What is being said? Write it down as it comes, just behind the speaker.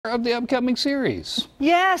Of the upcoming series.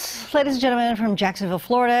 Yes, ladies and gentlemen, from Jacksonville,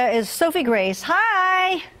 Florida, is Sophie Grace.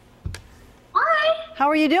 Hi. Hi. How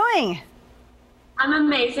are you doing? I'm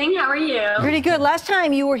amazing. How are you? Pretty good. Last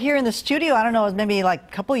time you were here in the studio, I don't know, it was maybe like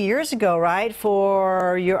a couple years ago, right?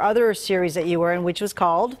 For your other series that you were in, which was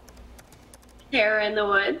called? Terror in the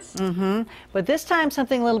Woods. Mm-hmm. But this time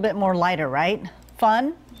something a little bit more lighter, right?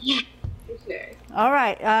 Fun? Yeah, for sure. All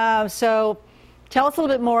right. So tell us a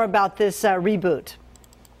little bit more about this reboot.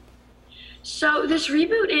 So this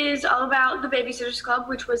reboot is all about the Babysitter's Club,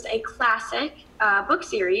 which was a classic book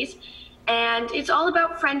series. And it's all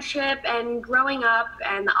about friendship and growing up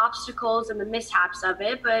and the obstacles and the mishaps of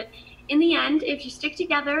it. But in the end, if you stick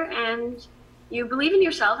together and you believe in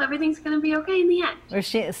yourself, everything's going to be okay in the end.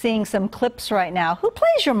 We're seeing some clips right now. Who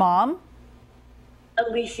plays your mom?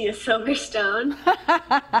 Alicia Silverstone.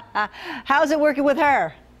 How's it working with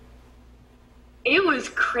her? It was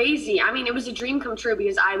crazy. I mean, it was a dream come true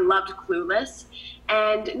because I loved Clueless.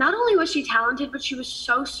 And not only was she talented, but she was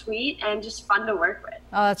so sweet and just fun to work with.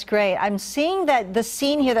 Oh, that's great. I'm seeing that the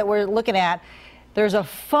scene here that we're looking at, there's a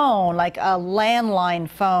phone, like a landline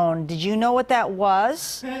phone. Did you know what that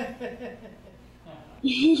was?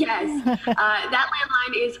 Yes. That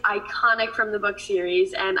landline is iconic from the book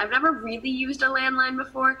series, and I've never really used a landline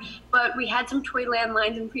before, but we had some toy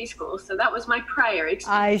landlines in preschool, so that was my prior experience.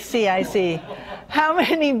 I see, I see. How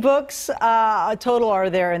many books total are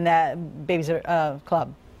there in that Babysitter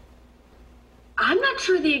Club? I'm not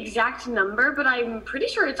sure the exact number, but I'm pretty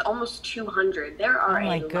sure it's almost 200. There are a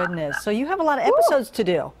lot. Oh my goodness. So you have a lot of episodes to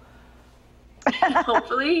do.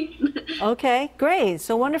 Hopefully. Okay, great.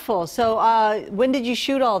 So wonderful. So when did you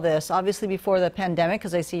shoot all this? Obviously before the pandemic,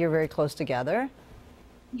 because I see you're very close together.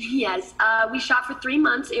 Yes. We shot for 3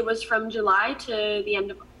 months. It was from July to the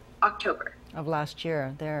end of October. Of last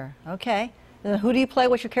year. There. Okay. And who do you play?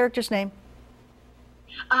 What's your character's name?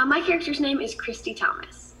 My character's name is Christy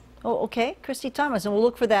Thomas. Oh, okay. Christy Thomas. And we'll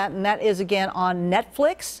look for that. And that is, again, on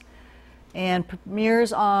Netflix. And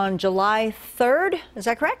premieres on July 3rd. Is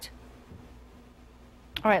that correct?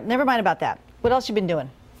 All right, never mind about that. What else you been doing?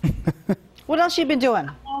 What else you been doing?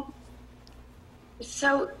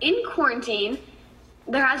 So in quarantine,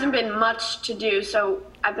 there hasn't been much to do, so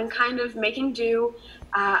I've been kind of making do.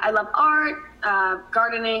 I love art,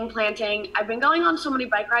 gardening, planting. I've been going on so many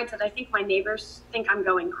bike rides that I think my neighbors think I'm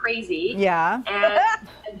going crazy. Yeah. And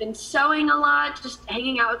I've been sewing a lot, just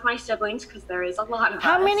hanging out with my siblings, because there is a lot of us.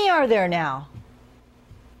 How many are there now?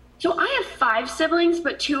 So I have 5 siblings,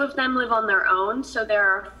 but 2 of them live on their own, so there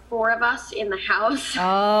are 4 of us in the house.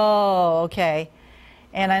 Oh, okay.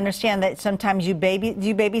 And I understand that sometimes do you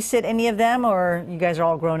babysit any of them, or you guys are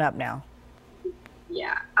all grown up now?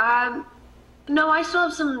 Yeah. No, I still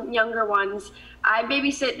have some younger ones. I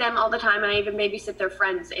babysit them all the time, and I even babysit their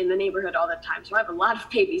friends in the neighborhood all the time, so I have a lot of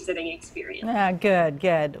babysitting experience. Yeah, good,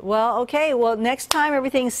 good. Well, okay, well, next time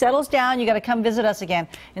everything settles down, you got to come visit us again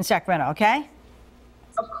in Sacramento, okay?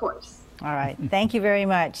 Of course. All right. Thank you very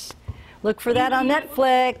much. Look for that on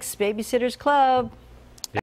Netflix, Babysitter's Club.